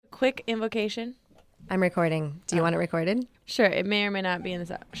quick invocation? I'm recording. Do you want it recorded? Sure. It may or may not be in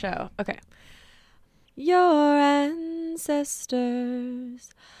the show. Okay. Your ancestors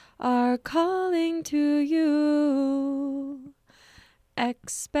are calling to you.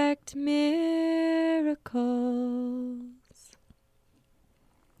 Expect miracles.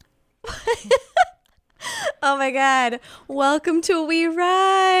 Oh my God. Welcome to We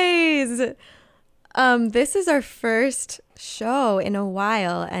Rise. This is our first show in a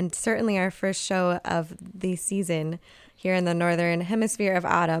while, and certainly our first show of the season here in the Northern Hemisphere of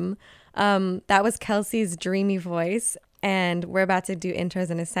autumn. That was Kelsey's dreamy voice, and we're about to do intros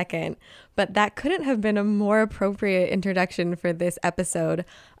in a second. But that couldn't have been a more appropriate introduction for this episode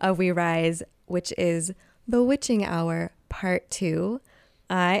of We Rise, which is The Witching Hour Part 2.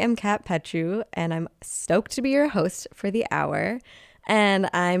 I am Kat Petru, and I'm stoked to be your host for the hour. And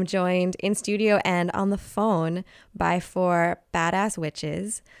I'm joined in studio and on the phone by 4 badass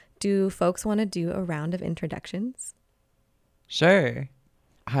witches. Do folks want to do a round of introductions? Sure.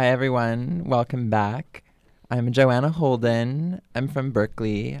 Hi, everyone. Welcome back. I'm Joanna Holden. I'm from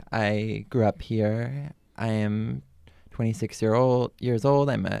Berkeley. I grew up here. I am 26 years old.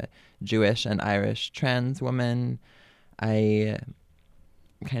 I'm a Jewish and Irish trans woman. I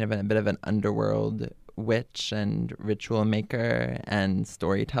kind of a bit of an underworld witch and ritual maker and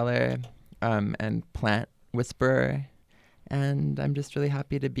storyteller and plant whisperer. And I'm just really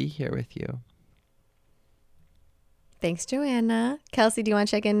happy to be here with you. Thanks, Joanna. Kelsey, do you want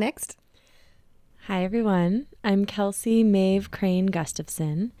to check in next? Hi, everyone. I'm Kelsey Maeve Crane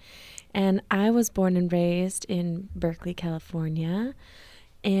Gustafson, and I was born and raised in Berkeley, California.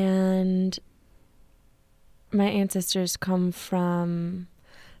 And my ancestors come from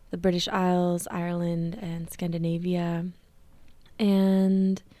the British Isles, Ireland, and Scandinavia.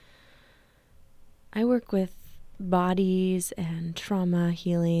 And I work with bodies and trauma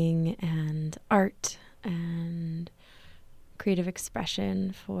healing and art and creative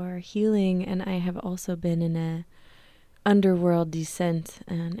expression for healing. And I have also been in a underworld descent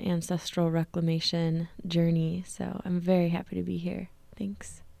and ancestral reclamation journey. So I'm very happy to be here.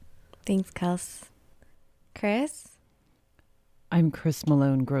 Thanks. Thanks, Kels. Chris? I'm Chris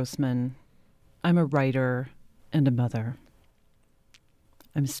Malone Grossman. I'm a writer and a mother.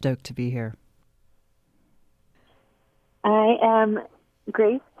 I'm stoked to be here. I am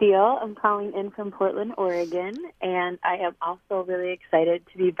Grace Steele. I'm calling in from Portland, Oregon, and I am also really excited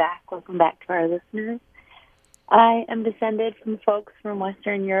to be back. Welcome back to our listeners. I am descended from folks from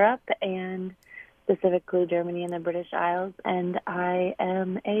Western Europe and specifically Germany and the British Isles, and I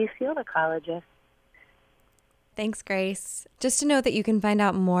am a field ecologist. Thanks, Grace. Just to note that you can find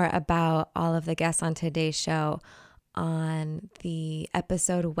out more about all of the guests on today's show on the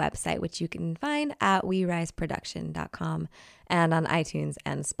episode website, which you can find at weriseproduction.com and on iTunes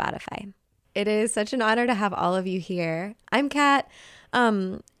and Spotify. It is such an honor to have all of you here. I'm Kat,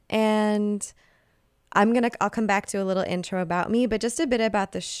 and I'll come back to a little intro about me, but just a bit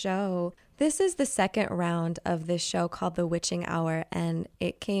about the show. This is the second round of this show called The Witching Hour, and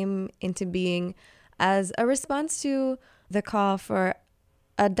it came into being as a response to the call for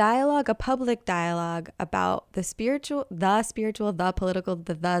a dialogue, a public dialogue about the spiritual, the political.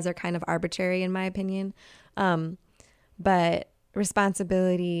 The thes are kind of arbitrary in my opinion. But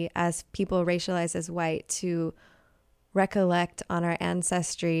responsibility as people racialized as white to recollect on our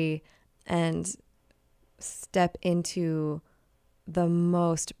ancestry and step into the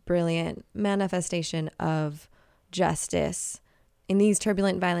most brilliant manifestation of justice in these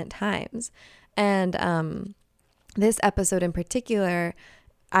turbulent, violent times. And this episode in particular,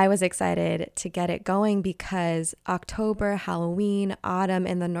 I was excited to get it going because October, Halloween, autumn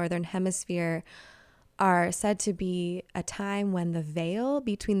in the Northern Hemisphere are said to be a time when the veil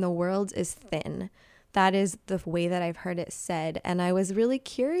between the worlds is thin. That is the way that I've heard it said. And I was really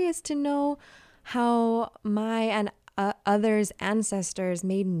curious to know how my and others' ancestors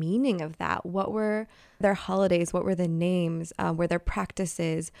made meaning of that. What were their holidays? What were the names? Were their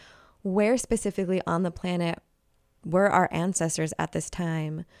practices? Where specifically on the planet were our ancestors at this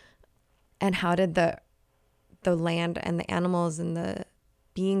time? And how did the land and the animals and the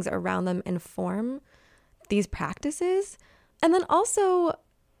beings around them inform these practices? And then also,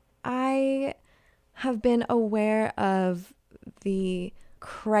 I have been aware of the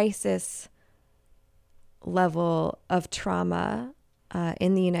crisis level of trauma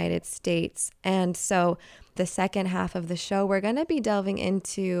in the United States. And so the second half of the show, we're going to be delving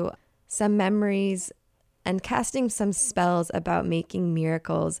into some memories and casting some spells about making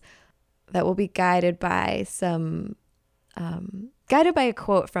miracles that will be guided by a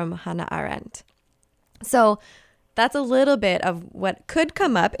quote from Hannah Arendt. So that's a little bit of what could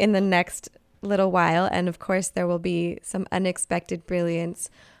come up in the next little while. And of course, there will be some unexpected brilliance.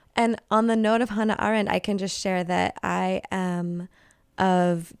 And on the note of Hannah Arendt, I can just share that I am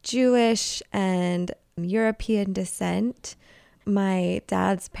of Jewish and European descent. My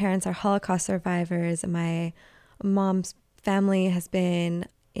dad's parents are Holocaust survivors. My mom's family has been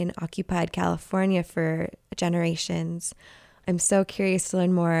in occupied California for generations. I'm so curious to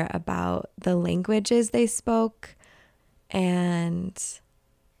learn more about the languages they spoke and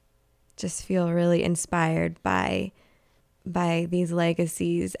just feel really inspired by these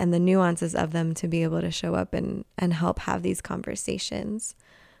legacies and the nuances of them to be able to show up and help have these conversations.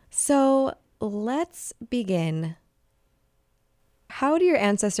 So let's begin. How do your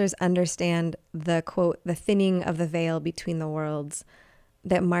ancestors understand the, quote, the thinning of the veil between the worlds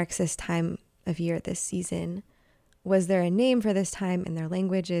that marks this time of year, this season? Was there a name for this time in their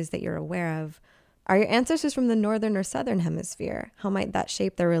languages that you're aware of? Are your ancestors from the northern or southern hemisphere? How might that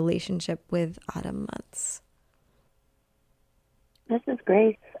shape their relationship with autumn months? This is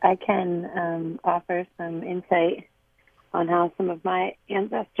Grace. I can offer some insight on how some of my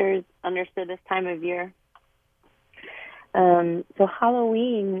ancestors understood this time of year. So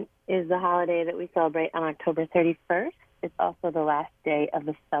Halloween is the holiday that we celebrate on October 31st. It's also the last day of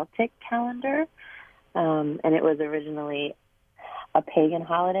the Celtic calendar, and it was originally a pagan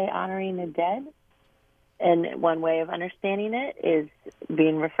holiday honoring the dead. And one way of understanding it is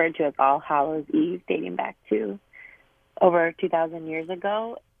being referred to as All Hallows Eve, dating back to over 2,000 years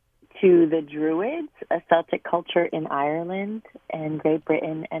ago, to the Druids, a Celtic culture in Ireland and Great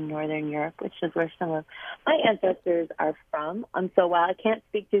Britain and Northern Europe, which is where some of my ancestors are from. So while I can't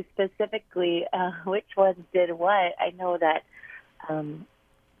speak to specifically which ones did what, I know that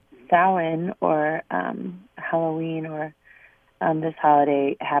Samhain or Halloween or this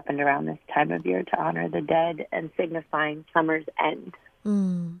holiday happened around this time of year to honor the dead and signifying summer's end.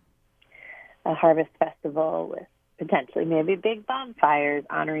 A harvest festival with potentially maybe big bonfires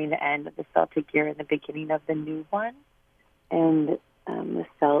honoring the end of the Celtic year and the beginning of the new one. And the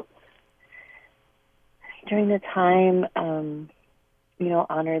Celts, during the time,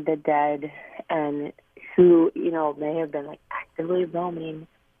 honored the dead and who, may have been like actively roaming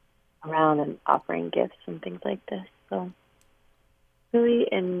around and offering gifts and things like this. So really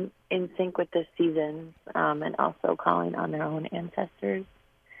in sync with the seasons and also calling on their own ancestors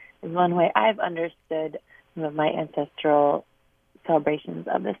is one way I've understood some of my ancestral celebrations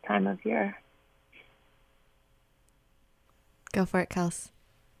of this time of year. Go for it, Kels.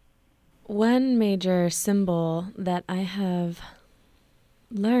 One major symbol that I have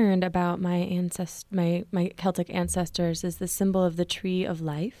learned about my Celtic ancestors is the symbol of the tree of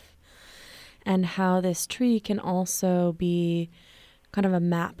life, and how this tree can also be kind of a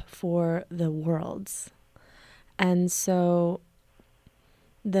map for the worlds. And so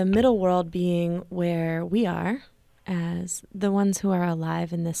the middle world being where we are as the ones who are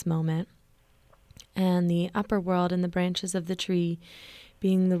alive in this moment, and the upper world and the branches of the tree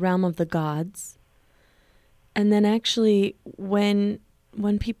being the realm of the gods. And then actually when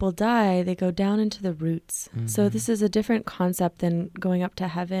people die, they go down into the roots. Mm-hmm. So this is a different concept than going up to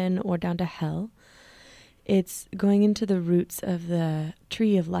heaven or down to hell. It's going into the roots of the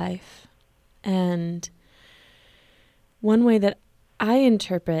tree of life. And one way that I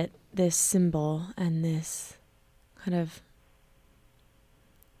interpret this symbol and this kind of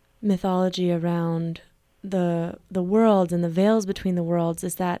mythology around the world and the veils between the worlds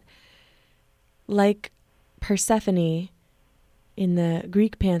is that, like Persephone in the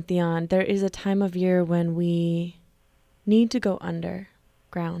Greek pantheon, there is a time of year when we need to go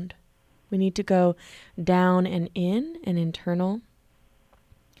underground. We need to go down and in and internal.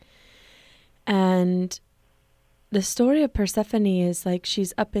 And the story of Persephone is like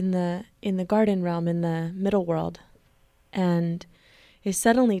she's up in the garden realm in the middle world and is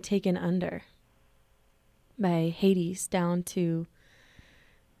suddenly taken under by Hades down to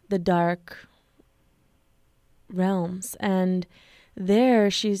the dark realms. And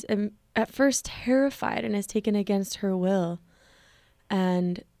there she's at first terrified and is taken against her will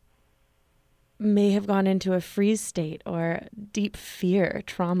and may have gone into a freeze state or deep fear,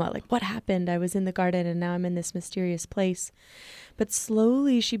 trauma. Like, what happened? I was in the garden and now I'm in this mysterious place. But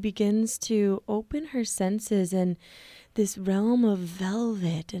slowly she begins to open her senses, and this realm of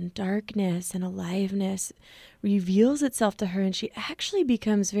velvet and darkness and aliveness reveals itself to her, and she actually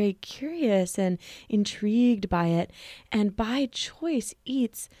becomes very curious and intrigued by it, and by choice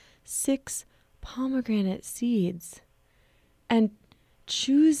eats 6 pomegranate seeds and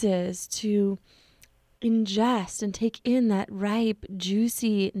chooses to ingest and take in that ripe,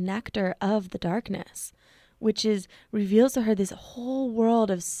 juicy nectar of the darkness, which reveals to her this whole world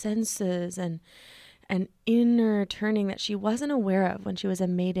of senses and inner turning that she wasn't aware of when she was a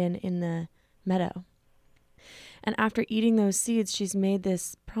maiden in the meadow. And after eating those seeds, she's made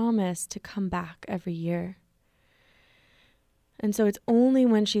this promise to come back every year. And so it's only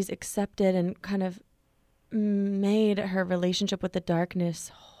when she's accepted and kind of made her relationship with the darkness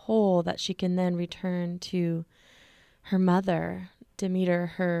whole that she can then return to her mother,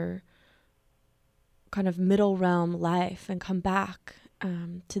 Demeter, her kind of middle realm life, and come back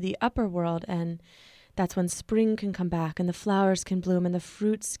to the upper world. And that's when spring can come back and the flowers can bloom and the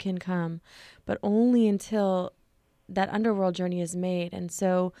fruits can come, but only until that underworld journey is made. And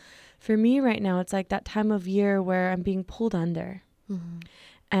so for me right now, it's like that time of year where I'm being pulled under. Mm-hmm.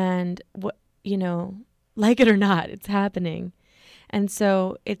 And what, like it or not, it's happening. And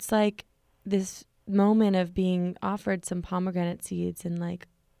so it's like this moment of being offered some pomegranate seeds and like,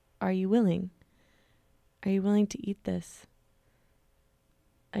 are you willing? Are you willing to eat this?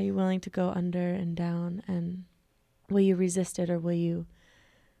 Are you willing to go under and down? And will you resist it, or will you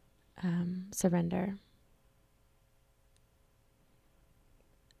surrender?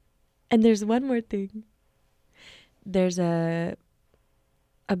 And there's one more thing. There's a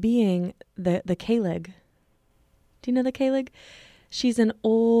being, the Kalig. Do you know the Kalig? She's an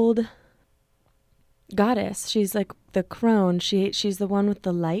old goddess. She's like the crone. She's the one with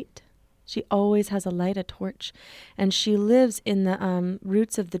the light. She always has a light, a torch. And she lives in the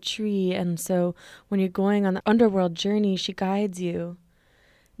roots of the tree. And so when you're going on the underworld journey, she guides you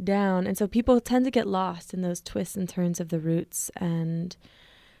down. And so people tend to get lost in those twists and turns of the roots. And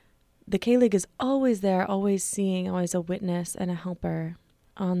the Kalig is always there, always seeing, always a witness and a helper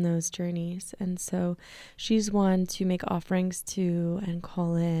on those journeys. And so she's one to make offerings to and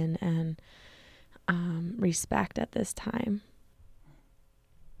call in and respect at this time.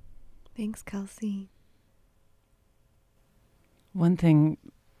 Thanks, Kelsey. One thing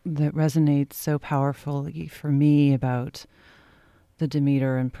that resonates so powerfully for me about the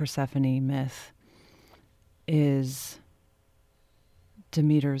Demeter and Persephone myth is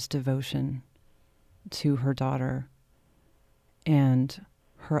Demeter's devotion to her daughter and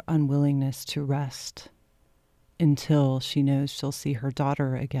her unwillingness to rest until she knows she'll see her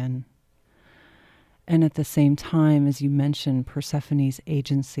daughter again. And at the same time, as you mentioned, Persephone's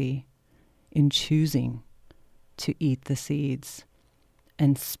agency in choosing to eat the seeds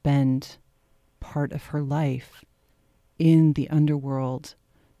and spend part of her life in the underworld,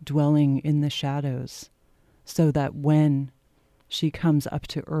 dwelling in the shadows, so that when she comes up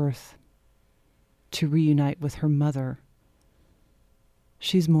to earth to reunite with her mother,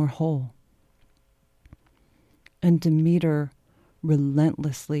 she's more whole. And Demeter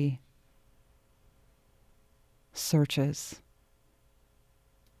relentlessly searches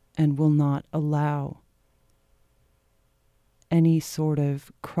and will not allow any sort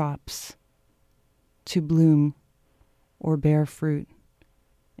of crops to bloom or bear fruit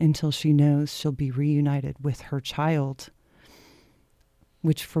until she knows she'll be reunited with her child,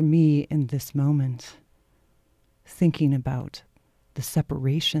 which for me in this moment, thinking about the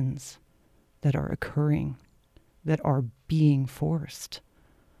separations that are occurring, that are being forced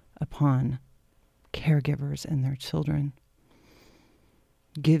upon caregivers and their children,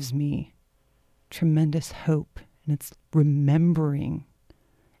 gives me tremendous hope. And it's remembering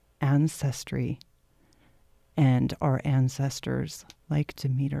ancestry and our ancestors like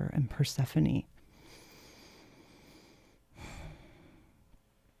Demeter and Persephone,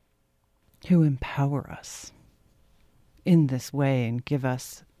 who empower us in this way and give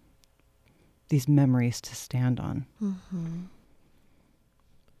us these memories to stand on. Mm-hmm.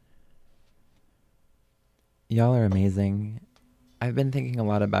 Y'all are amazing. I've been thinking a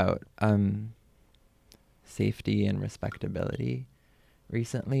lot about safety and respectability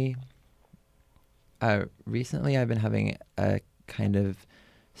recently. Recently, I've been having a kind of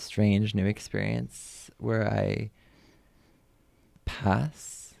strange new experience where I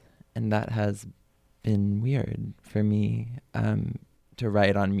pass, and that has been weird for me, to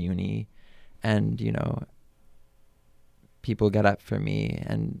write on Muni, and, people get up for me,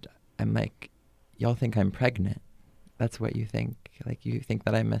 and I'm like, y'all think I'm pregnant. That's what you think. Like, you think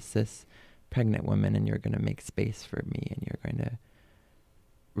that I'm a cis pregnant woman and you're going to make space for me and you're going to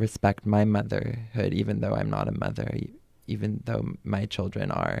respect my motherhood, even though I'm not a mother, even though my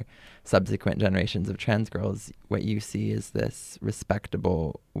children are subsequent generations of trans girls. What you see is this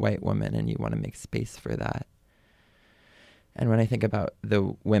respectable white woman and you want to make space for that. And when I think about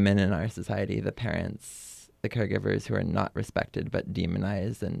the women in our society, the parents the caregivers who are not respected but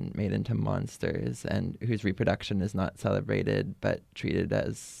demonized and made into monsters, and whose reproduction is not celebrated but treated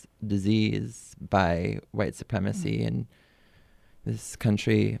as disease by white supremacy in this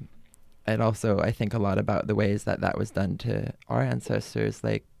country. It also, I think a lot about the ways that that was done to our ancestors,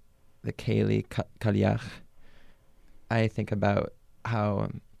 like the Kaylee Kaliach. I think about how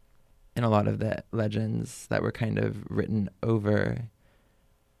in a lot of the legends that were kind of written over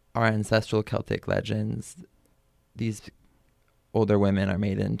our ancestral Celtic legends, these older women are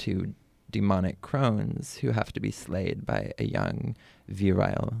made into demonic crones who have to be slayed by a young,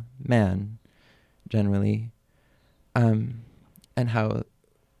 virile man, generally. And how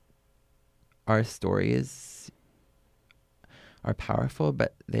our stories are powerful,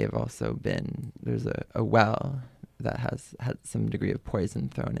 but they've also been, there's a well that has had some degree of poison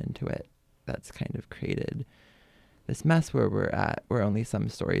thrown into it that's kind of created this mess where we're at, where only some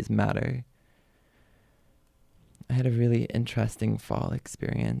stories matter. I had a really interesting fall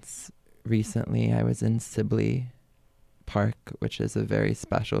experience recently. I was in Sibley Park, which is a very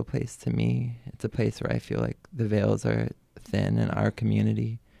special place to me. It's a place where I feel like the veils are thin in our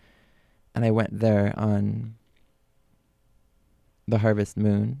community. And I went there on the harvest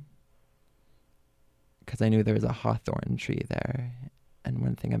moon because I knew there was a hawthorn tree there. And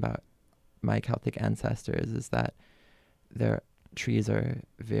one thing about my Celtic ancestors is that their trees are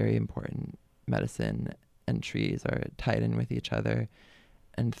very important medicine, and trees are tied in with each other.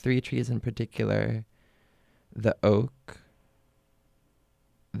 And 3 trees in particular, the oak,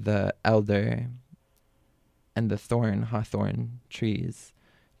 the elder, and the hawthorn trees,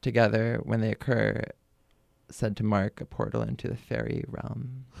 together, when they occur, said to mark a portal into the fairy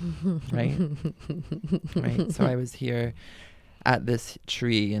realm, right? Right. So I was here at this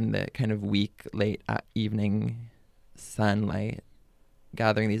tree in the kind of weak, late evening sunlight,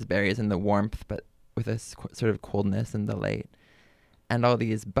 gathering these berries in the warmth, but with a sort of coldness in the light. And all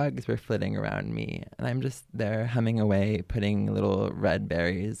these bugs were flitting around me. And I'm just there humming away, putting little red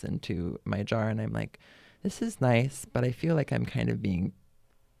berries into my jar. And I'm like, this is nice, but I feel like I'm kind of being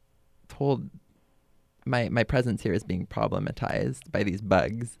told my presence here is being problematized by these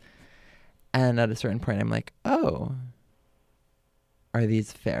bugs. And at a certain point, I'm like, oh, are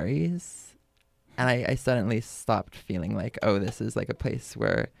these fairies? And I suddenly stopped feeling like, oh, this is like a place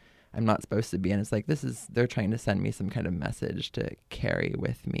where I'm not supposed to be. And it's like, they're trying to send me some kind of message to carry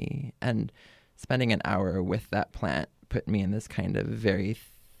with me. And spending an hour with that plant put me in this kind of very,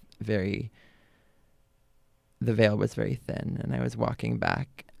 very, the veil was very thin. And I was walking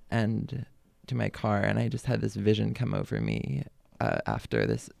back and to my car, and I just had this vision come over me after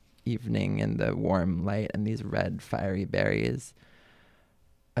this evening in the warm light and these red fiery berries,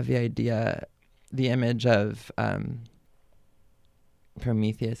 of the image of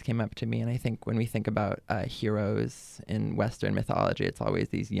Prometheus came up to me. And I think when we think about heroes in Western mythology, it's always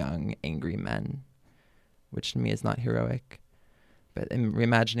these young, angry men, which to me is not heroic. But I'm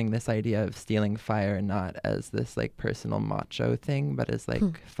reimagining this idea of stealing fire not as this like personal macho thing, but as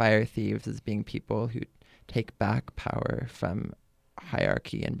like fire thieves, as being people who take back power from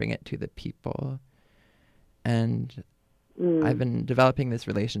hierarchy and bring it to the people. And I've been developing this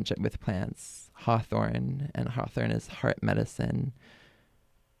relationship with plants, hawthorn, and hawthorn is heart medicine.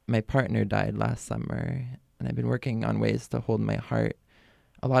 My partner died last summer, and I've been working on ways to hold my heart.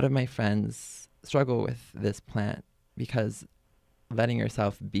 A lot of my friends struggle with this plant because letting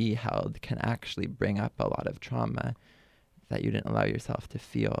yourself be held can actually bring up a lot of trauma that you didn't allow yourself to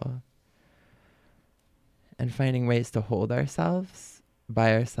feel. And finding ways to hold ourselves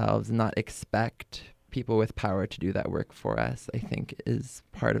by ourselves, not expect people with power to do that work for us, I think is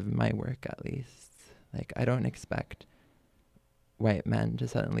part of my work, at least. Like, I don't expect white men to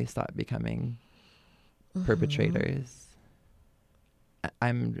suddenly stop becoming perpetrators.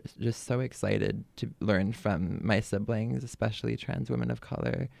 I'm just so excited to learn from my siblings, especially trans women of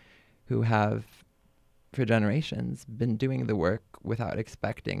color, who have, for generations, been doing the work without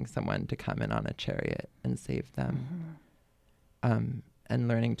expecting someone to come in on a chariot and save them. And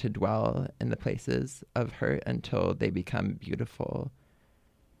learning to dwell in the places of hurt until they become beautiful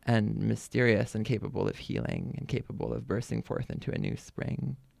and mysterious and capable of healing and capable of bursting forth into a new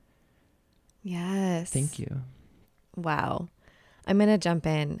spring. Yes. Thank you. Wow. I'm going to jump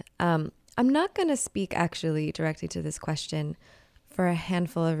in. I'm not going to speak actually directly to this question for a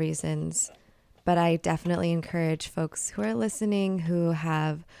handful of reasons, but I definitely encourage folks who are listening who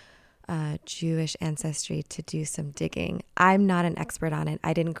have Jewish ancestry to do some digging. I'm not an expert on it.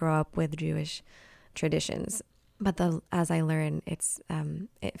 I didn't grow up with Jewish traditions, but as I learn,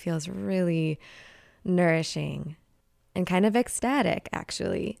 it feels really nourishing and kind of ecstatic,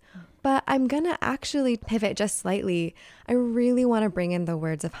 actually. But I'm going to actually pivot just slightly. I really want to bring in the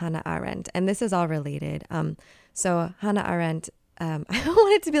words of Hannah Arendt, and this is all related. So Hannah Arendt, I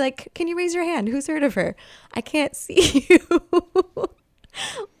wanted to be like, can you raise your hand? Who's heard of her? I can't see you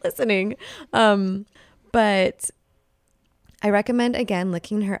listening. But I recommend, again,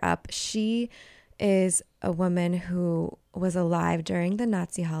 looking her up. She is a woman who was alive during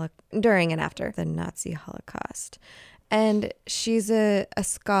the during and after the Nazi Holocaust. And she's a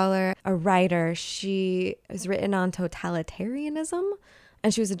scholar, a writer. She has written on totalitarianism,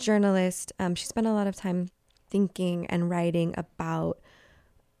 and she was a journalist. She spent a lot of time thinking and writing about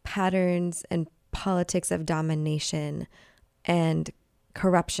patterns and politics of domination and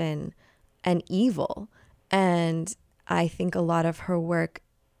corruption and evil. And I think a lot of her work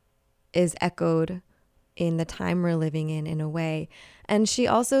is echoed in the time we're living in a way. And she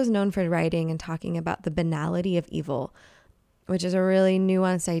also is known for writing and talking about the banality of evil, which is a really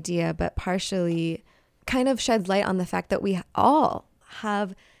nuanced idea, but partially kind of sheds light on the fact that we all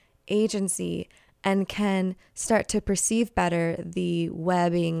have agency and can start to perceive better the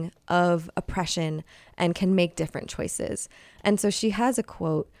webbing of oppression and can make different choices. And so she has a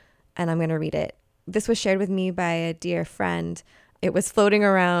quote, and I'm going to read it. This was shared with me by a dear friend. It was floating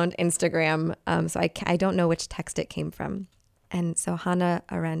around Instagram, so I don't know which text it came from. And so Hannah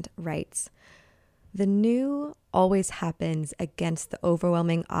Arendt writes, "The new always happens against the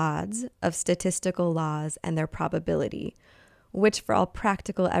overwhelming odds of statistical laws and their probability, which for all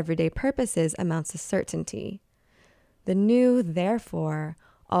practical everyday purposes amounts to certainty. The new, therefore,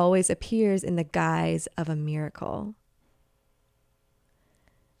 always appears in the guise of a miracle."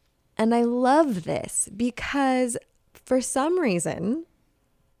 And I love this because for some reason,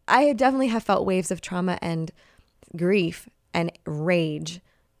 I definitely have felt waves of trauma and grief and rage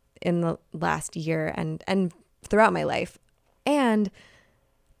in the last year and throughout my life. And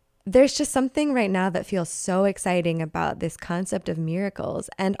there's just something right now that feels so exciting about this concept of miracles.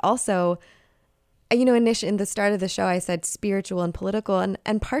 And also, you know, in the start of the show, I said spiritual and political.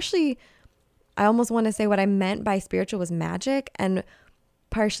 And partially, I almost want to say what I meant by spiritual was magic. And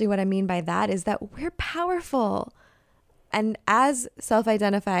partially what I mean by that is that we're powerful. And as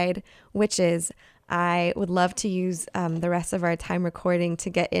self-identified witches, I would love to use the rest of our time recording to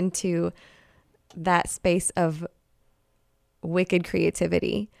get into that space of wicked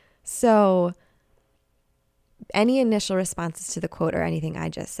creativity. So any initial responses to the quote or anything I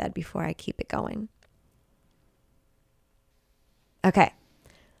just said before I keep it going? Okay.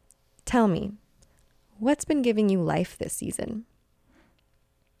 Tell me, what's been giving you life this season?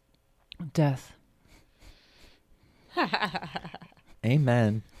 Death.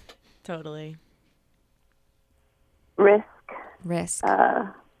 Amen. Totally. Risk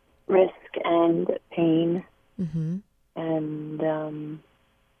and pain. Mm-hmm. And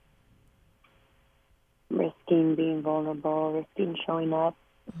risking being vulnerable, risking showing up,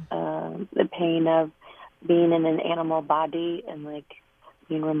 the pain of being in an animal body and like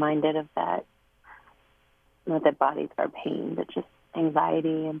being reminded of that. Not that bodies are pain, but just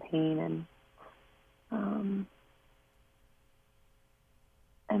anxiety and pain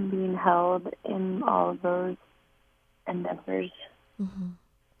and being held in all of those endeavors. Mm-hmm.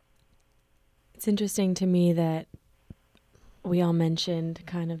 It's interesting to me that we all mentioned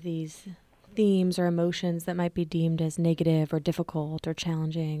kind of these themes or emotions that might be deemed as negative or difficult or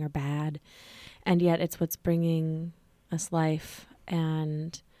challenging or bad, and yet it's what's bringing us life.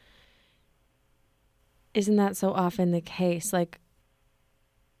 And isn't that so often the case? Like,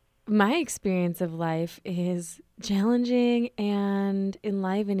 my experience of life is challenging and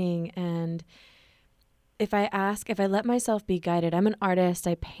enlivening. And if I let myself be guided, I'm an artist,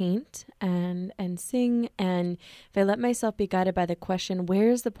 I paint and sing. And if I let myself be guided by the question,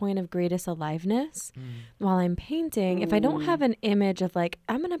 where's the point of greatest aliveness while I'm painting? If I don't have an image of like,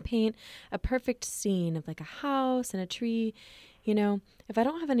 I'm going to paint a perfect scene of like a house and a tree, you know, if I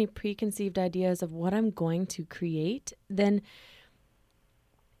don't have any preconceived ideas of what I'm going to create, then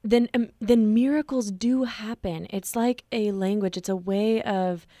miracles do happen. It's like a language. It's a way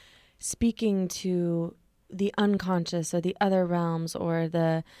of speaking to the unconscious or the other realms or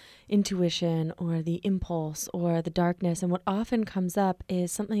the intuition or the impulse or the darkness. And what often comes up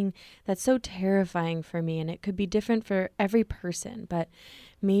is something that's so terrifying for me. And it could be different for every person, but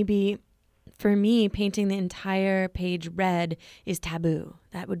maybe for me, painting the entire page red is taboo.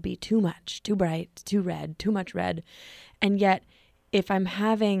 That would be too much, too bright, too red, too much red. And yet, if I'm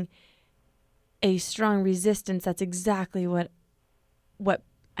having a strong resistance, that's exactly what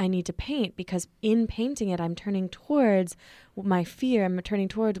I need to paint, because in painting it, I'm turning towards my fear. I'm turning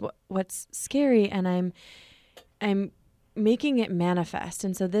towards what's scary, and I'm making it manifest.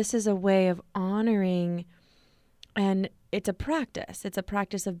 And so this is a way of honoring, and it's a practice. It's a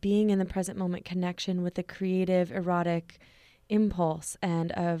practice of being in the present moment connection with the creative, erotic impulse,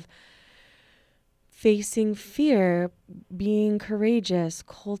 and of facing fear, being courageous,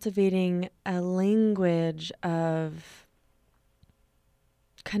 cultivating a language of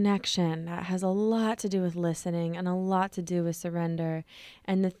connection that has a lot to do with listening and a lot to do with surrender.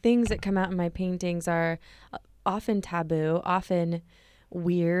 And the things that come out in my paintings are often taboo, often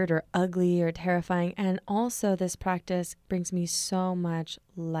weird or ugly or terrifying. And also this practice brings me so much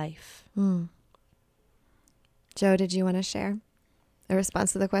life. Joe, did you want to share a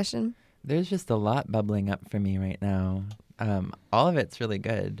response to the question? There's just a lot bubbling up for me right now. All of it's really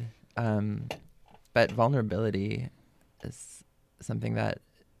good. But vulnerability is something that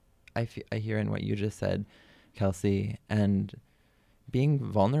I hear in what you just said, Kelsey, and being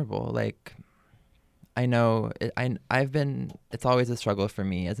vulnerable. Like, I know it's always a struggle for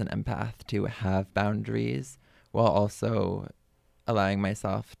me as an empath to have boundaries while also allowing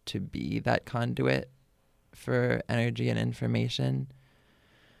myself to be that conduit for energy and information.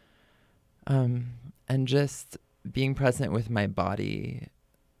 And just being present with my body.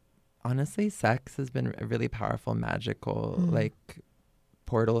 Honestly, sex has been a really powerful, magical,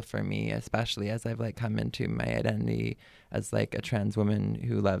 portal for me, especially as I've come into my identity as a trans woman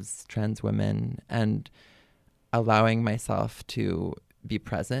who loves trans women, and allowing myself to be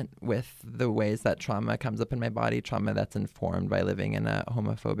present with the ways that trauma comes up in my body, trauma that's informed by living in a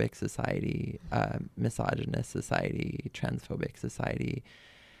homophobic society, misogynist society, transphobic society,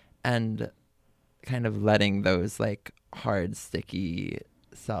 and kind of letting those hard, sticky,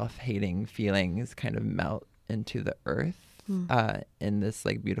 self-hating feelings kind of melt into the earth in this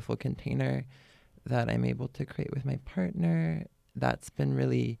beautiful container that I'm able to create with my partner. That's been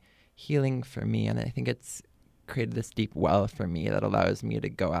really healing for me, and I think it's created this deep well for me that allows me to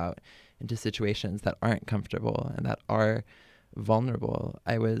go out into situations that aren't comfortable and that are vulnerable.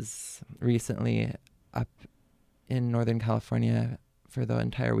 I was recently up in Northern California for the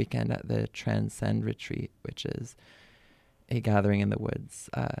entire weekend at the Transcend Retreat, which is a gathering in the woods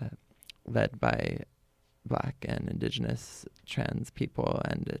led by Black and Indigenous trans people,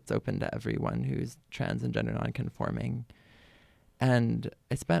 and it's open to everyone who's trans and gender nonconforming. And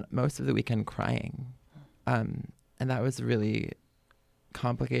I spent most of the weekend crying, and that was really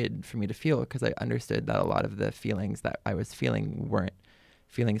complicated for me to feel, because I understood that a lot of the feelings that I was feeling weren't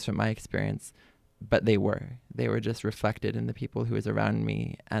feelings from my experience, but they were just reflected in the people who was around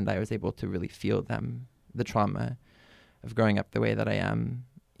me, and I was able to really feel them, the trauma of growing up the way that I am,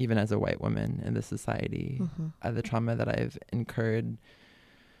 even as a white woman in this society, the trauma that I've incurred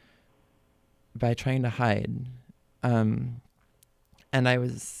by trying to hide. And I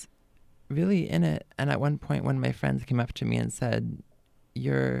was really in it. And at one point, one of my friends came up to me and said,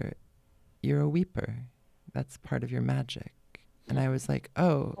 you're a weeper. That's part of your magic. And I was like,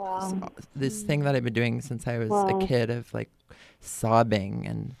 oh, wow. This thing that I've been doing since I was a kid of sobbing,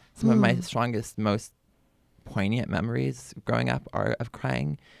 and some of my strongest, most poignant memories growing up are of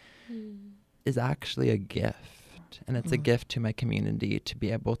crying, is actually a gift. And it's a gift to my community to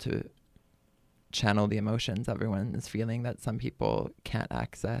be able to channel the emotions everyone is feeling that some people can't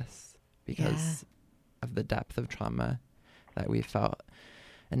access because of the depth of trauma that we felt.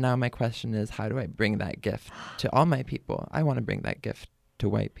 And now my question is, how do I bring that gift to all my people? I want to bring that gift to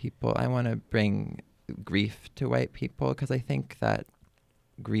white people. I want to bring grief to white people, because I think that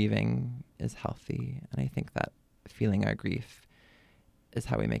grieving is healthy. And I think that feeling our grief is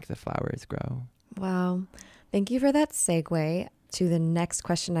how we make the flowers grow. Wow. Thank you for that segue to the next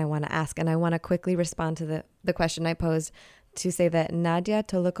question I want to ask. And I want to quickly respond to the question I posed to say that Nadia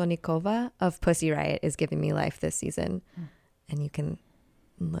Tolokonikova of Pussy Riot is giving me life this season. And you can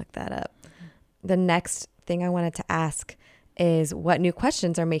look that up. The next thing I wanted to ask is, what new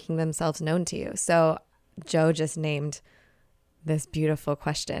questions are making themselves known to you? So Joe just named this beautiful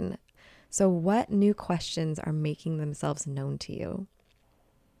question. So what new questions are making themselves known to you?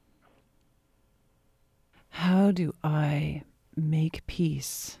 How do I make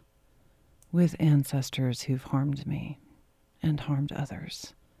peace with ancestors who've harmed me and harmed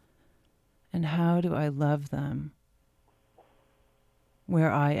others? And how do I love them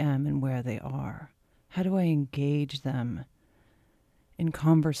where I am and where they are? How do I engage them in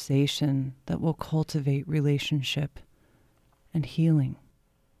conversation that will cultivate relationship and healing?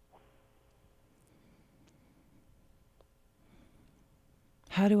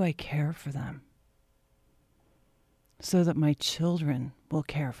 How do I care for them so that my children will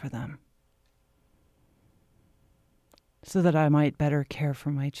care for them? So that I might better care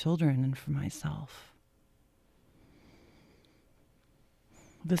for my children and for myself.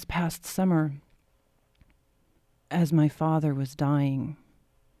 this past summer, as my father was dying,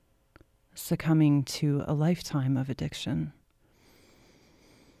 succumbing to a lifetime of addiction,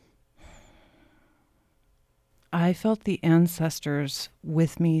 I felt the ancestors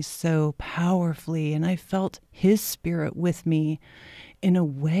with me so powerfully, and I felt his spirit with me in a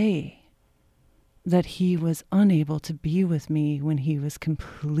way that he was unable to be with me when he was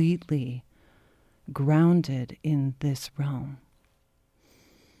completely grounded in this realm.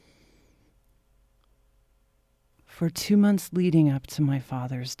 For 2 months leading up to my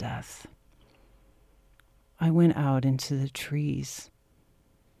father's death, I went out into the trees,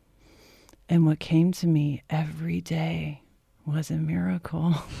 and what came to me every day was a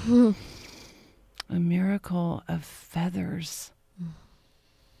miracle. A miracle of feathers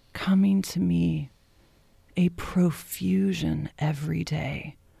coming to me, a profusion every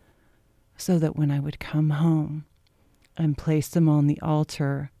day, so that when I would come home and place them on the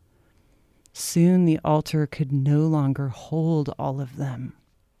altar, soon the altar could no longer hold all of them.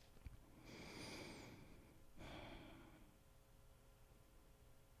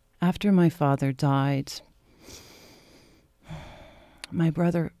 After my father died, my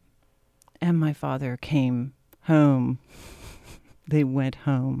brother and my father came home. They went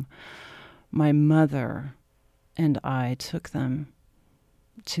home. My mother and I took them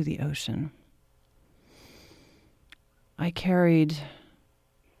to the ocean. I carried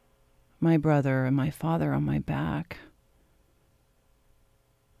my brother and my father on my back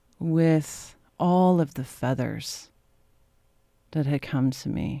with all of the feathers that had come to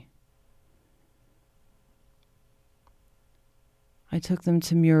me. I took them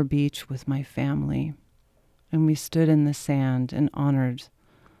to Muir Beach with my family, and we stood in the sand and honored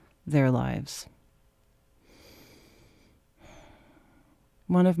their lives.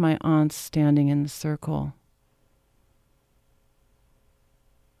 One of my aunts standing in the circle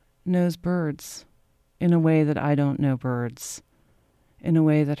knows birds in a way that I don't know birds, in a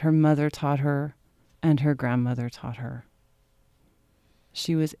way that her mother taught her and her grandmother taught her.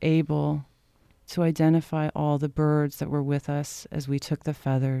 She was able to identify all the birds that were with us as we took the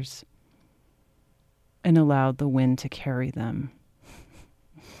feathers and allowed the wind to carry them.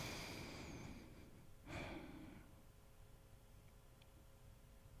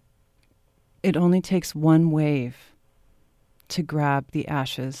 It only takes one wave to grab the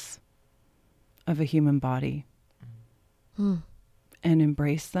ashes of a human body and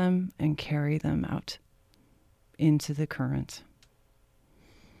embrace them and carry them out into the current.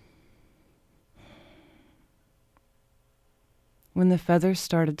 When the feathers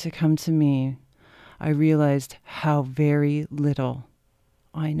started to come to me, I realized how very little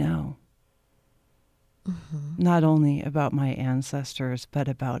I know. Not only about my ancestors, but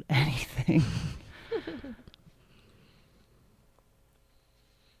about anything.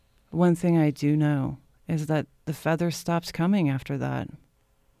 One thing I do know is that the feathers stopped coming after that.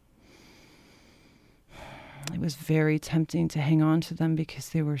 It was very tempting to hang on to them because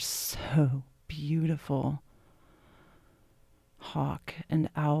they were so beautiful. Hawk and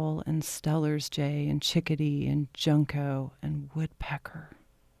owl and Steller's jay and chickadee and junco and woodpecker.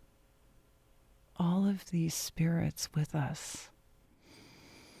 All of these spirits with us.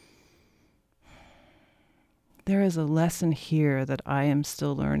 There is a lesson here that I am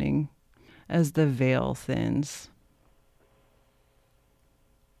still learning as the veil thins.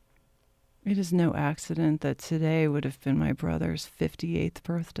 It is no accident that today would have been my brother's 58th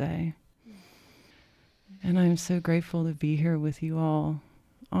birthday. And I'm so grateful to be here with you all,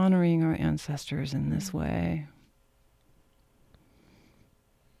 honoring our ancestors in this way.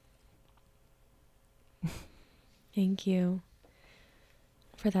 Thank you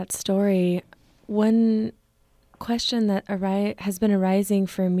for that story. One question that has been arising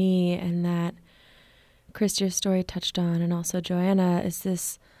for me, and that Chris, your story touched on, and also Joanna, is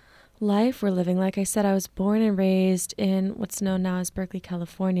this life we're living. Like I said, I was born and raised in what's known now as Berkeley,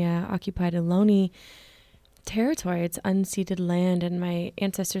 California, occupied Ohlone territory. It's unceded land, and my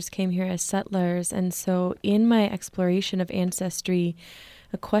ancestors came here as settlers. And so in my exploration of ancestry,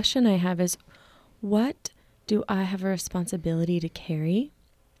 a question I have is, what do I have a responsibility to carry?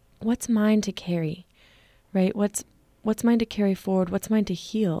 What's mine to carry, right? What's mine to carry forward? What's mine to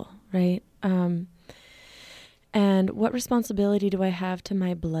heal, right? And what responsibility do I have to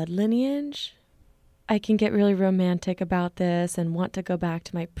my blood lineage? I can get really romantic about this and want to go back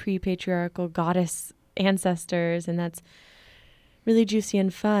to my pre-patriarchal goddess ancestors, and that's really juicy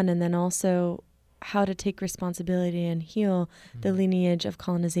and fun. And then also how to take responsibility and heal the lineage of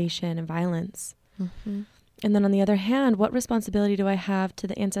colonization and violence. Mm-hmm. And then on the other hand, what responsibility do I have to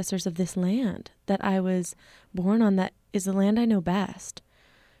the ancestors of this land that I was born on, that is the land I know best?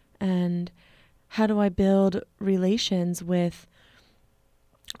 And how do I build relations with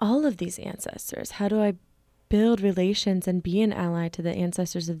all of these ancestors? How do I build relations and be an ally to the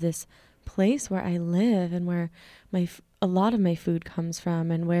ancestors of this place where I live and where a lot of my food comes from,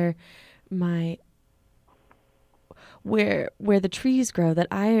 and where the trees grow that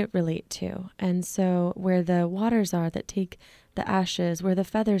I relate to, and so where the waters are that take the ashes, where the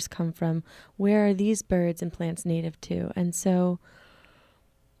feathers come from, where are these birds and plants native to? And so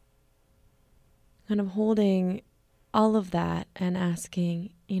kind of holding all of that and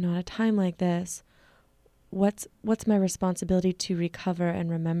asking, at a time like this, what's my responsibility to recover and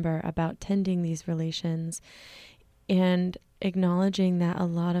remember about tending these relations, and acknowledging that a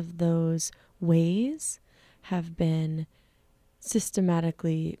lot of those ways have been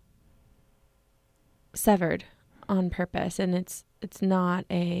systematically severed on purpose. And it's not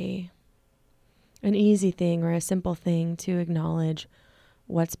an easy thing or a simple thing to acknowledge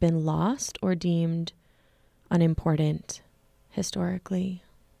what's been lost or deemed unimportant historically,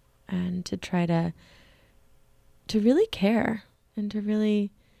 and to try to really care and to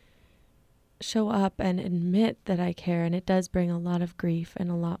really show up and admit that I care. And it does bring a lot of grief and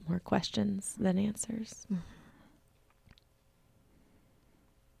a lot more questions than answers.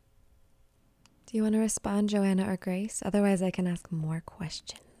 Do you want to respond, Joanna or Grace? Otherwise, I can ask more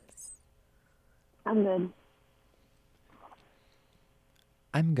questions. I'm good.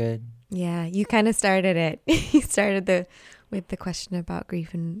 I'm good. Yeah, you kind of started it. You started with the question about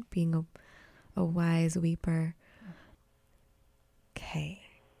grief and being a wise weeper. Okay.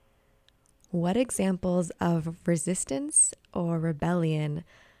 What examples of resistance or rebellion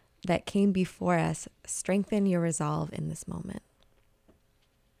that came before us strengthen your resolve in this moment?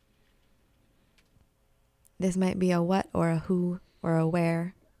 This might be a what or a who or a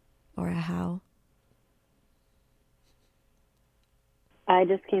where or a how. I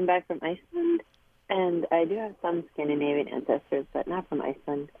just came back from Iceland, and I do have some Scandinavian ancestors, but not from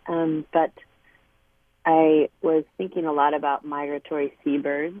Iceland. But I was thinking a lot about migratory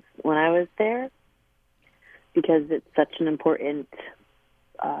seabirds when I was there, because it's such an important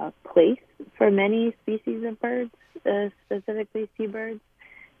place for many species of birds, specifically seabirds.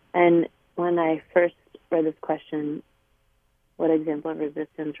 And when I first read this question, what example of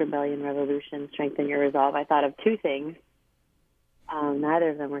resistance, rebellion, revolution strengthen your resolve, I thought of two things. Neither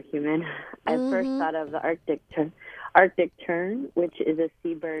of them were human. I first thought of the Arctic tern, which is a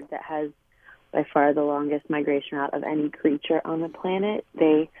seabird that has by far the longest migration route of any creature on the planet.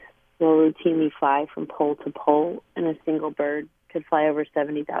 They will routinely fly from pole to pole, and a single bird could fly over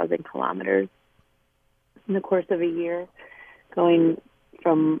 70,000 kilometers in the course of a year, going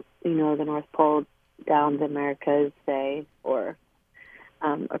from, the North Pole down the Americas, say, or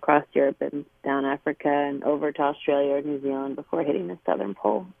across Europe and down Africa and over to Australia or New Zealand before hitting the southern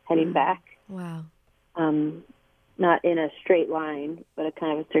pole, heading back. Wow. Not in a straight line, but a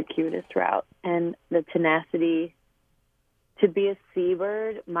kind of a circuitous route. And the tenacity to be a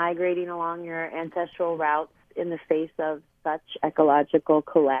seabird migrating along your ancestral routes in the face of such ecological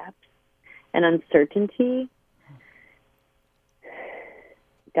collapse and uncertainty,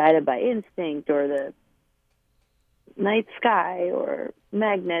 guided by instinct or the night sky or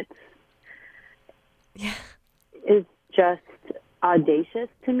magnets, is just audacious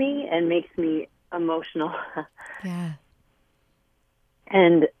to me and makes me emotional. Yeah.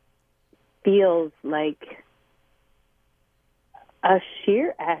 And feels like a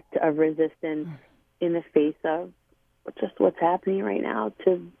sheer act of resistance in the face of just what's happening right now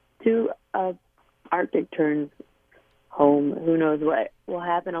to a Arctic tern's home. Who knows what will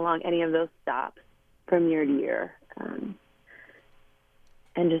happen along any of those stops from year to year.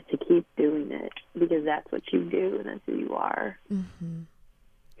 And just to keep doing it, because that's what you do and that's who you are,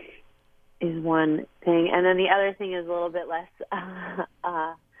 is one thing. And then the other thing is a little bit less,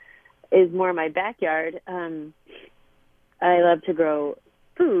 is more my backyard. I love to grow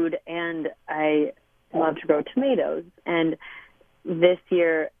food, and I love to grow tomatoes. And this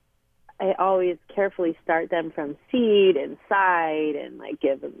year, I always carefully start them from seed and side, and I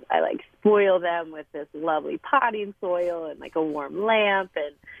spoil them with this lovely potting soil and a warm lamp,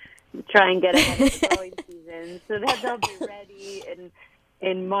 and try and get ahead of the growing season so that they'll be ready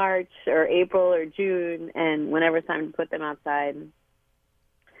in March or April or June, and whenever it's time to put them outside.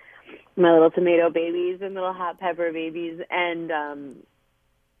 My little tomato babies and little hot pepper babies. And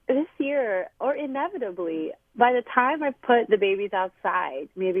this year, or inevitably, by the time I put the babies outside,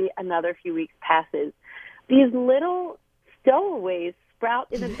 maybe another few weeks passes, these little stowaways sprout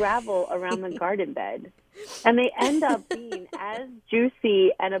in the gravel around the garden bed. And they end up being as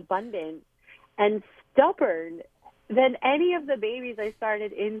juicy and abundant and stubborn than any of the babies I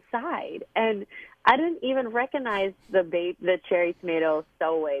started inside. And I didn't even recognize the cherry tomato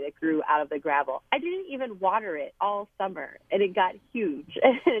stowaway that grew out of the gravel. I didn't even water it all summer, and it got huge.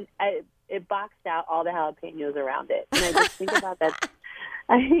 And it boxed out all the jalapenos around it. And I just think about that.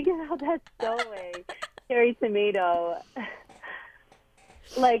 I think about that stowaway cherry tomato,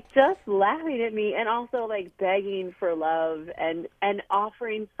 like just laughing at me, and also like begging for love and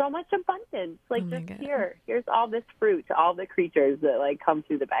offering so much abundance. Like, here's all this fruit to all the creatures that like come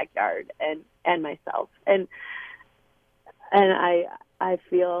through the backyard, and myself. And I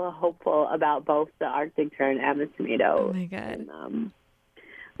feel hopeful about both the Arctic tern and the tomato. Oh my God. And,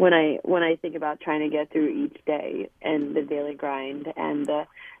 when I think about trying to get through each day and the daily grind and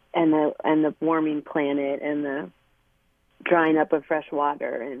the warming planet and the drying up of fresh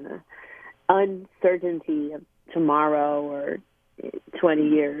water and the uncertainty of tomorrow or 20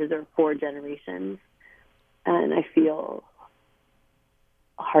 years or 4 generations. And I feel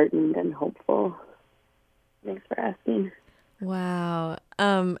heartened and hopeful. Thanks for asking. Wow.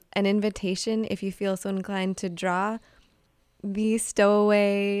 An invitation, if you feel so inclined, to draw the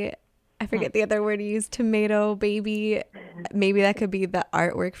stowaway, I forget the other word you used, tomato baby. Maybe that could be the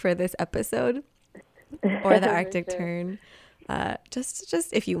artwork for this episode, or the Arctic tern.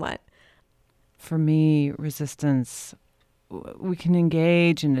 Just if you want. For me, resistance, we can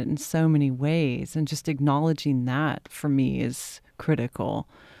engage in it in so many ways, and just acknowledging that for me is critical.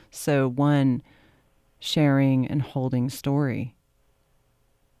 So one, sharing and holding story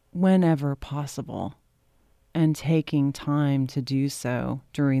whenever possible, and taking time to do so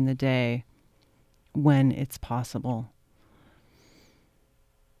during the day when it's possible.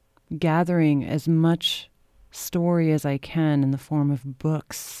 Gathering as much story as I can in the form of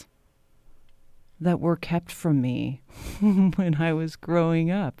books that were kept from me when I was growing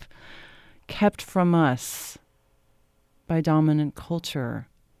up, kept from us by dominant culture,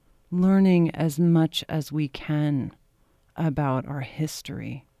 learning as much as we can about our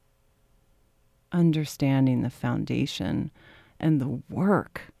history, understanding the foundation and the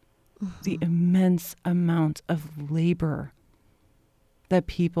work, the immense amount of labor that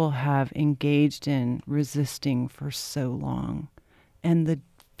people have engaged in resisting for so long, and the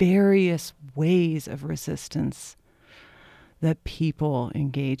various ways of resistance that people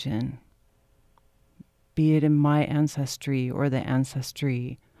engage in, be it in my ancestry or the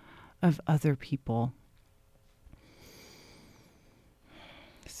ancestry of other people.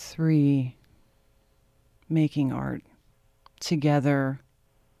 3, making art together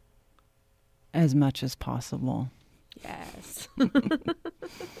as much as possible. Yes.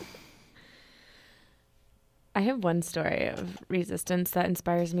 I have one story of resistance that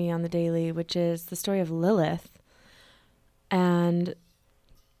inspires me on the daily, which is the story of Lilith. And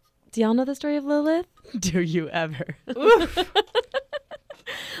do y'all know the story of Lilith? Do you ever?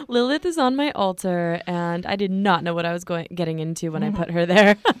 Lilith is on my altar, and I did not know what I was getting into when I put her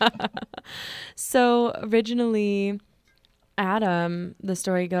there. So originally, Adam, the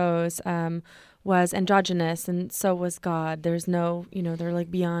story goes, was androgynous, and so was God. There's no, they're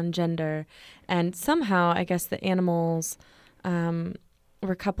like beyond gender. And somehow, I guess the animals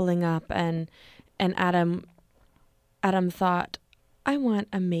were coupling up, and Adam thought, I want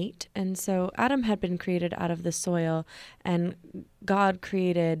a mate. And so Adam had been created out of the soil, and God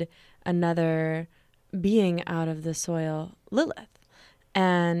created another being out of the soil, Lilith.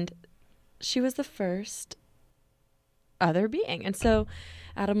 And she was the first other being. And so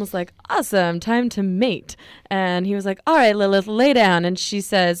Adam was like, awesome, time to mate. And he was like, all right, Lilith, lay down. And she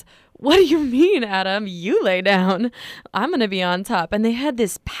says, what do you mean, Adam? You lay down. I'm going to be on top. And they had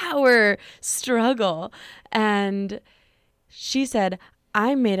this power struggle. And she said,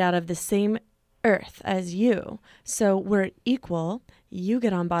 I'm made out of the same earth as you. So we're equal. You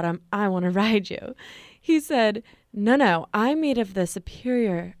get on bottom. I want to ride you. He said, no, I'm made of the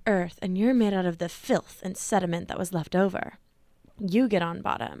superior earth, and you're made out of the filth and sediment that was left over. You get on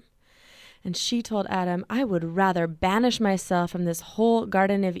bottom. And she told Adam, I would rather banish myself from this whole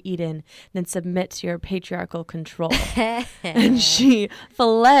Garden of Eden than submit to your patriarchal control. And she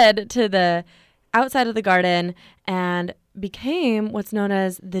fled to the outside of the garden and became what's known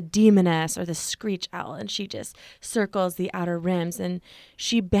as the demoness, or the screech owl. And she just circles the outer rims, and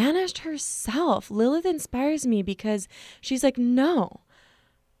she banished herself. Lilith inspires me because she's like, no,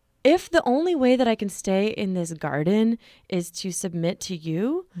 if the only way that I can stay in this garden is to submit to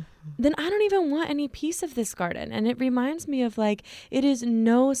you, then I don't even want any piece of this garden. And it reminds me of, like, it is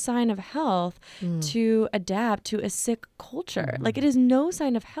no sign of health to adapt to a sick culture. Like, it is no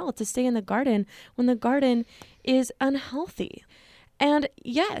sign of health to stay in the garden when the garden is unhealthy. And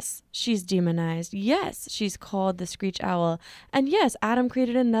yes, she's demonized. Yes, she's called the screech owl. And yes, Adam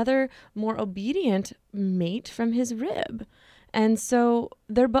created another more obedient mate from his rib. And so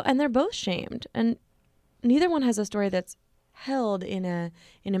they're both shamed. And neither one has a story that's held in an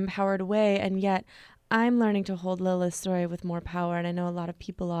empowered way. And yet I'm learning to hold Lilith's story with more power. And I know a lot of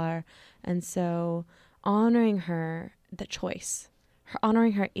people are. And so honoring her, the choice,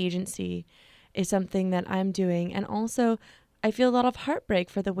 honoring her agency is something that I'm doing. And also I feel a lot of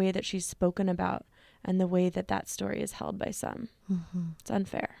heartbreak for the way that she's spoken about and the way that that story is held by some. Mm-hmm. It's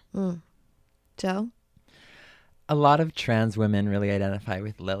unfair. Joe? A lot of trans women really identify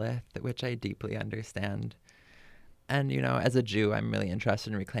with Lilith, which I deeply understand. And, you know, as a Jew, I'm really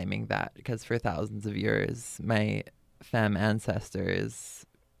interested in reclaiming that, because for thousands of years, my femme ancestors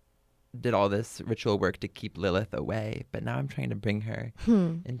did all this ritual work to keep Lilith away. But now I'm trying to bring her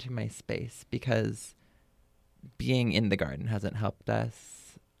into my space, because being in the garden hasn't helped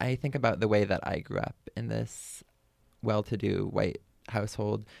us. I think about the way that I grew up in this well-to-do white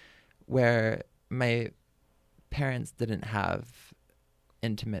household where my parents didn't have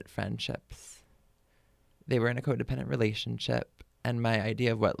intimate friendships. They were in a codependent relationship, and my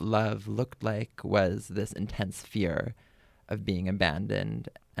idea of what love looked like was this intense fear of being abandoned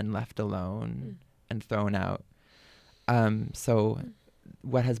and left alone and thrown out. So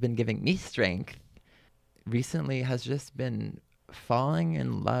what has been giving me strength recently has just been falling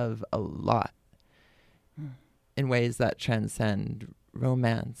in love a lot in ways that transcend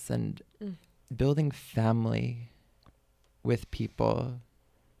romance and building family with people,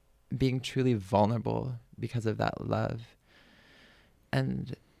 being truly vulnerable because of that love,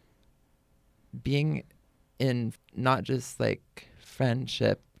 and being in not just like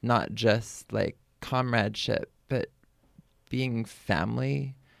friendship, not just like comradeship, but being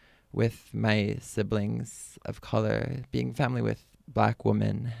family with my siblings of color, being family with Black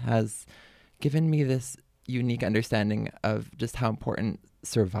women has given me this unique understanding of just how important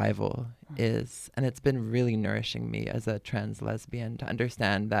survival is. And it's been really nourishing me as a trans lesbian to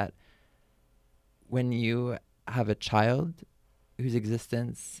understand that when you have a child whose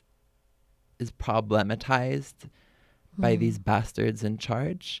existence is problematized by these bastards in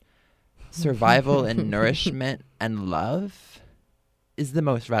charge, survival and nourishment and love is the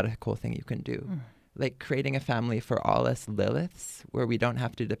most radical thing you can do. Like creating a family for all us Liliths where we don't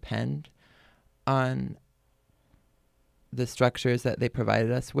have to depend on the structures that they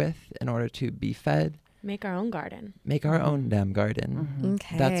provided us with in order to be fed. Make our own garden. Make our own damn garden.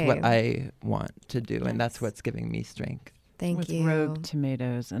 Okay. That's what I want to do, and that's Yes. what's giving me strength. Thank With you. rogue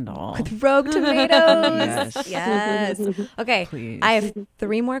tomatoes and all. With rogue tomatoes. Yes. Yes. Okay. Please. I have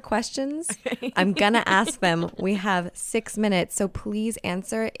 3 more questions. I'm going to ask them. We have 6 minutes, so please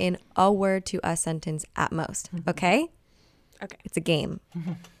answer in a word to a sentence at most. Okay? Okay. It's a game.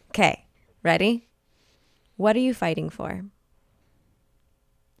 Okay. Ready? What are you fighting for?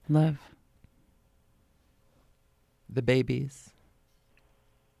 Love. The babies.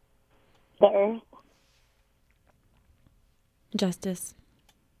 The earth. Justice.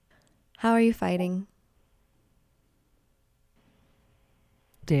 How are you fighting?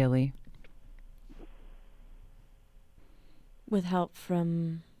 Daily. With help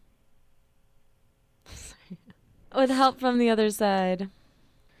from... With help from the other side.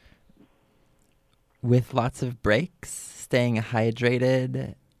 With lots of breaks, staying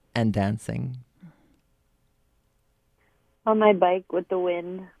hydrated, and dancing. On my bike with the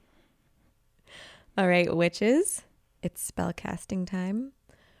wind. All right, witches. It's spellcasting time.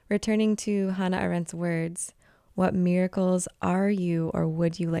 Returning to Hannah Arendt's words, what miracles are you or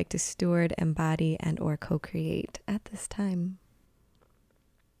would you like to steward, embody, and or co-create at this time?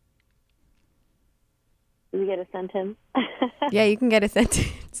 Do we get a sentence? Yeah, you can get a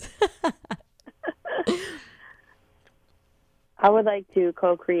sentence. I would like to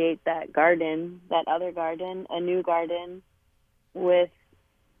co-create that garden, that other garden, a new garden with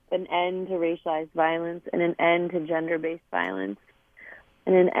an end to racialized violence and an end to gender-based violence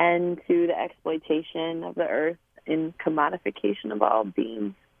and an end to the exploitation of the earth and commodification of all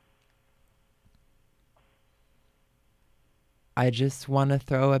beings. I just want to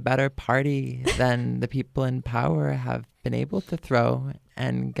throw a better party than the people in power have been able to throw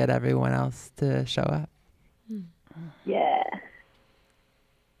and get everyone else to show up. Yeah.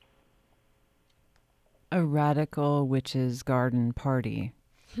 A radical witch's garden party.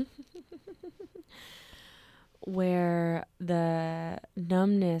 Where the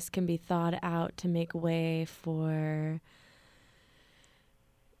numbness can be thawed out to make way for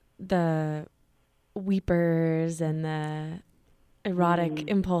the weepers and the erotic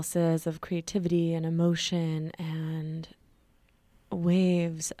impulses of creativity and emotion, and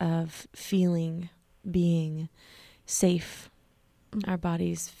waves of feeling, being safe, our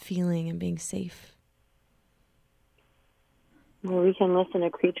bodies feeling and being safe. Where we can listen to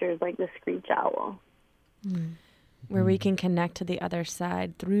creatures like the screech owl. Where we can connect to the other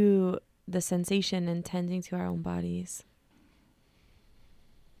side through the sensation and tending to our own bodies.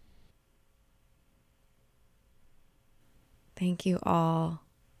 Thank you all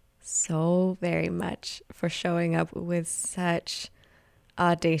so very much for showing up with such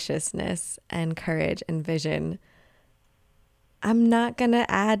audaciousness and courage and vision. I'm not going to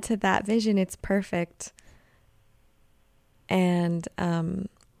add to that vision. It's perfect. And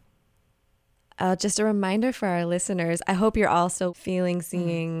just a reminder for our listeners, I hope you're also feeling,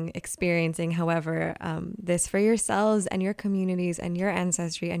 seeing, experiencing, however, this for yourselves and your communities and your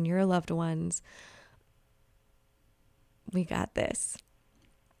ancestry and your loved ones. We got this.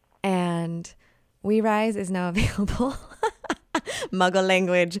 And We Rise is now available. Muggle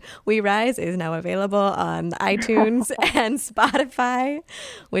language. We Rise is now available on iTunes and Spotify,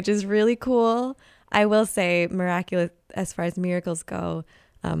 which is really cool. I will say, miraculous as far as miracles go.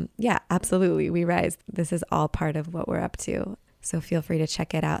 Yeah, absolutely. We Rise. This is all part of what we're up to. So feel free to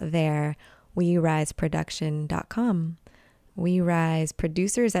check it out there. WeRiseProduction.com.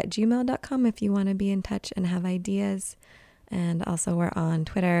 WeRiseProducers@gmail.com if you want to be in touch and have ideas. And also we're on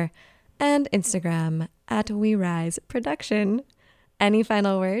Twitter and Instagram @WeRiseProduction. Any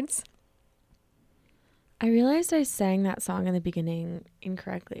final words? I realized I sang that song in the beginning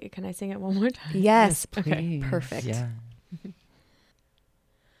incorrectly. Can I sing it one more time? Yes, Okay. please. Perfect. Yeah.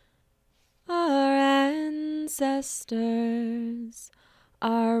 Our ancestors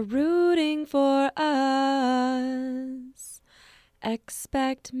are rooting for us.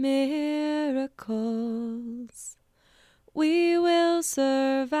 Expect miracles. We will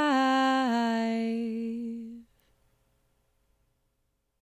survive.